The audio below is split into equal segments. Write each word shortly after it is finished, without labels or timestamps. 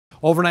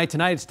Overnight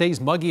tonight, it stays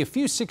muggy, a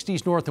few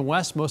 60s north and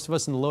west, most of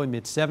us in the low and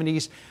mid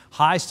 70s.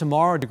 Highs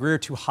tomorrow, a degree or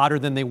two hotter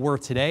than they were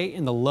today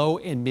in the low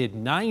and mid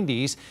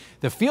 90s.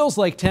 The feels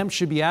like temps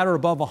should be at or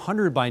above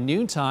 100 by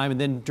noontime,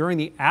 and then during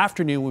the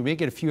afternoon, we may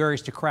get a few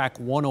areas to crack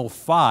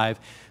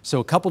 105. So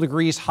a couple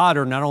degrees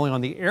hotter, not only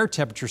on the air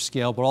temperature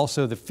scale, but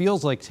also the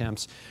feels like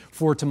temps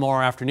for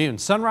tomorrow afternoon.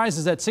 Sunrise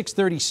is at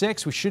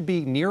 6:36. We should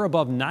be near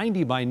above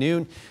 90 by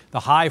noon.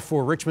 The high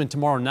for Richmond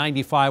tomorrow,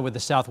 95 with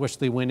a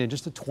southwesterly wind and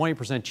just a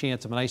 20%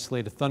 chance of an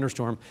isolated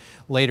thunderstorm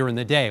later in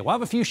the day. We'll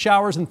have a few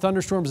showers and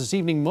thunderstorms this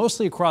evening,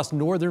 mostly across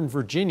northern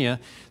Virginia.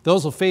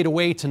 Those will fade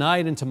away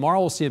tonight, and tomorrow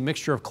we'll see a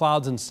mixture of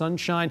clouds and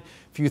sunshine.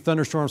 A few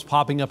thunderstorms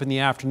popping up in the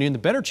afternoon. The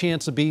better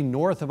chance will be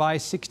north of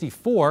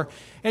I-64.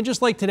 And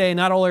just like today,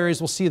 not all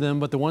areas will see them,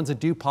 but the ones that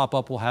do pop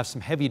up will have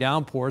some heavy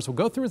downpours. We'll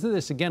go through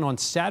this again on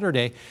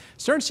Saturday.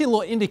 Starting to see a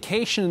little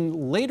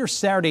indication later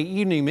Saturday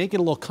evening, make it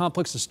a little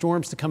complex of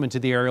storms to come into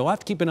the area. We'll have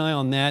to keep an eye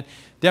on that.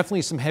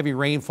 Definitely some heavy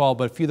rainfall,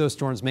 but a few of those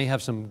storms may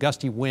have some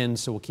gusty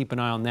winds, so we'll keep an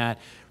eye on that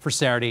for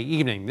Saturday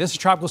evening. This is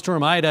Tropical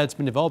Storm Ida. It's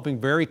been developing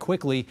very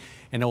quickly,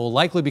 and it will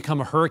likely become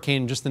a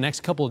hurricane in just the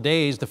next couple of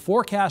days. The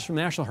forecast from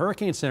the National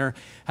Hurricane Center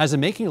has it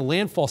making a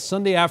landfall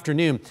Sunday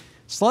afternoon.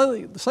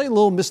 Slightly a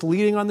little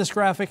misleading on this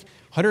graphic.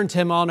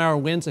 110-mile-an-hour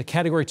winds, a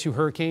Category 2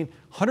 hurricane.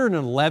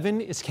 111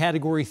 is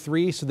Category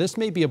 3, so this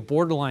may be a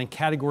borderline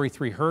Category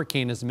 3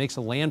 hurricane as it makes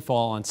a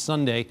landfall on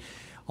Sunday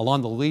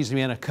along the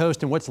Louisiana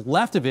coast, and what's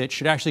left of it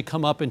should actually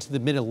come up into the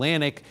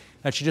mid-Atlantic.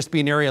 That should just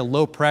be an area of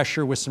low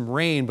pressure with some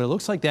rain, but it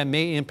looks like that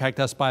may impact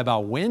us by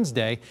about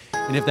Wednesday.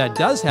 And if that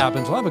does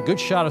happen, we'll have a good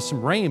shot of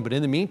some rain. But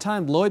in the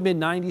meantime, low and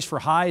mid-90s for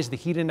highs, the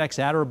heat index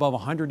at or above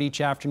 100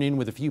 each afternoon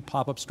with a few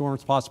pop-up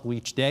storms possible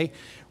each day.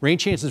 Rain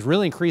chances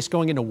really increase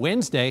going into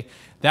Wednesday.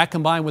 That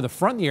combined with a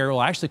front in the area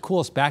will actually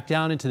cool us back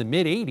down into the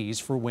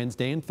mid-80s for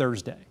Wednesday and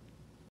Thursday.